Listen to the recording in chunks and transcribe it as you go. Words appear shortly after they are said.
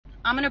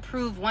I'm going to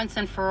prove once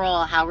and for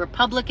all how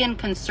Republican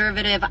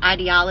conservative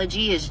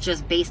ideology is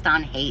just based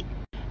on hate.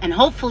 And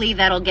hopefully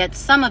that'll get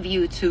some of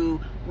you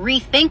to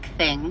rethink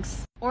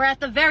things, or at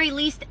the very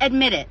least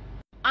admit it.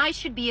 I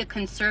should be a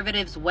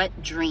conservative's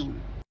wet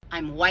dream.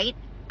 I'm white,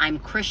 I'm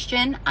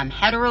Christian, I'm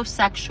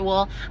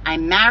heterosexual,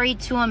 I'm married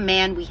to a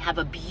man, we have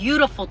a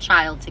beautiful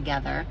child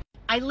together.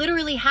 I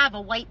literally have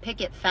a white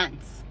picket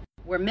fence.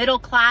 We're middle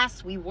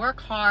class, we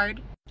work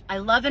hard. I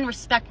love and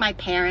respect my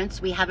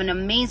parents, we have an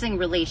amazing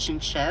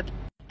relationship,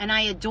 and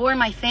I adore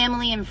my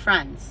family and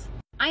friends.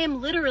 I am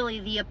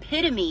literally the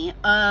epitome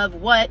of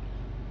what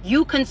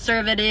you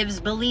conservatives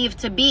believe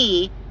to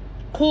be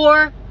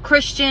core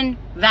Christian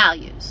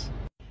values.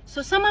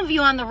 So some of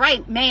you on the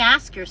right may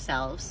ask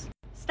yourselves,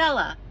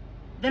 Stella,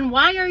 then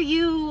why are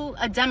you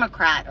a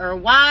Democrat, or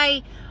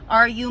why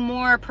are you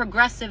more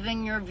progressive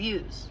in your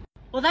views?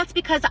 Well, that's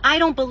because I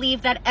don't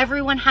believe that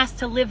everyone has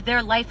to live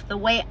their life the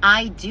way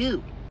I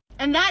do.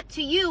 And that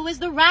to you is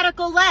the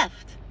radical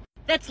left.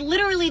 That's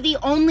literally the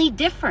only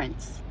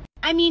difference.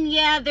 I mean,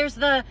 yeah, there's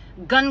the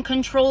gun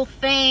control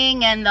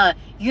thing and the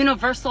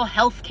universal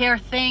health care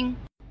thing,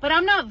 but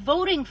I'm not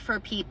voting for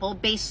people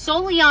based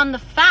solely on the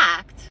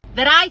fact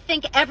that I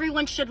think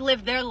everyone should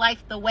live their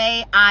life the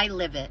way I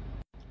live it.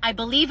 I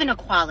believe in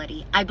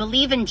equality. I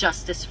believe in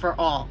justice for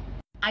all.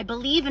 I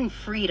believe in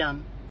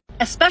freedom,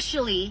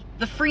 especially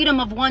the freedom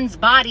of one's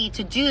body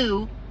to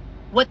do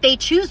what they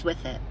choose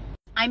with it.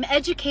 I'm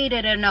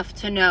educated enough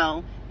to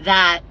know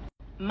that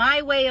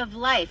my way of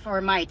life,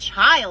 or my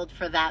child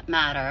for that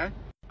matter,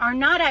 are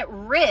not at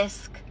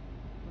risk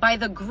by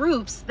the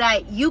groups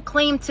that you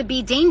claim to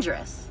be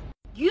dangerous.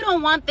 You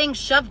don't want things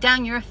shoved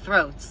down your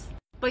throats,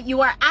 but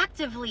you are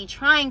actively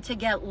trying to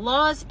get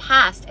laws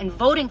passed and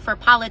voting for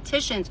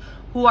politicians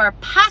who are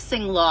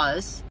passing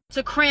laws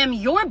to cram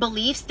your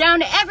beliefs down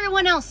to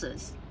everyone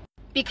else's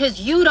because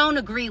you don't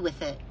agree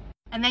with it.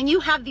 And then you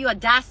have the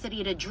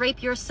audacity to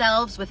drape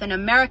yourselves with an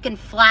American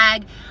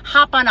flag,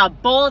 hop on a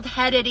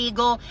bald-headed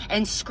eagle,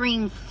 and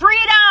scream,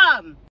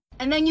 freedom!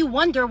 And then you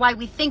wonder why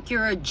we think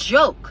you're a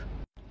joke.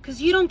 Because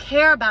you don't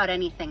care about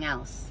anything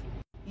else.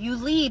 You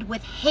lead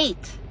with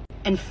hate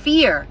and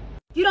fear.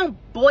 You don't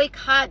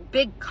boycott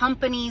big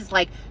companies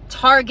like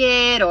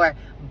Target or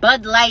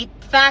Bud Light,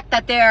 the fact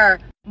that they're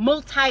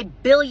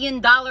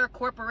multi-billion-dollar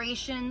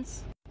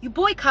corporations. You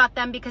boycott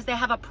them because they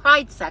have a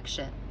pride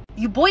section.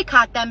 You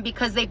boycott them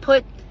because they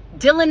put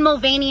Dylan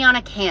Mulvaney on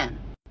a can.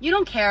 You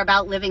don't care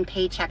about living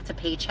paycheck to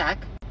paycheck.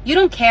 You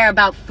don't care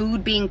about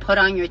food being put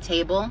on your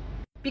table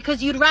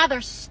because you'd rather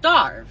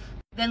starve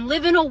than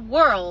live in a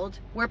world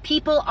where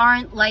people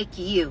aren't like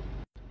you.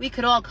 We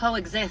could all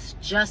coexist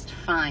just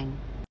fine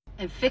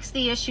and fix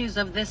the issues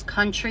of this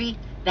country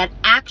that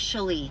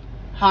actually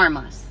harm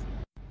us.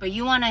 But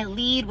you want to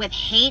lead with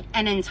hate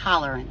and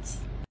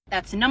intolerance.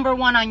 That's number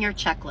one on your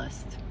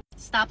checklist.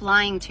 Stop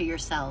lying to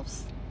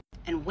yourselves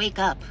and wake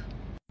up.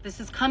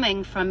 This is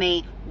coming from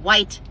a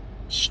white,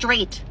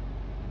 straight,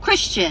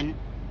 Christian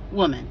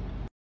woman.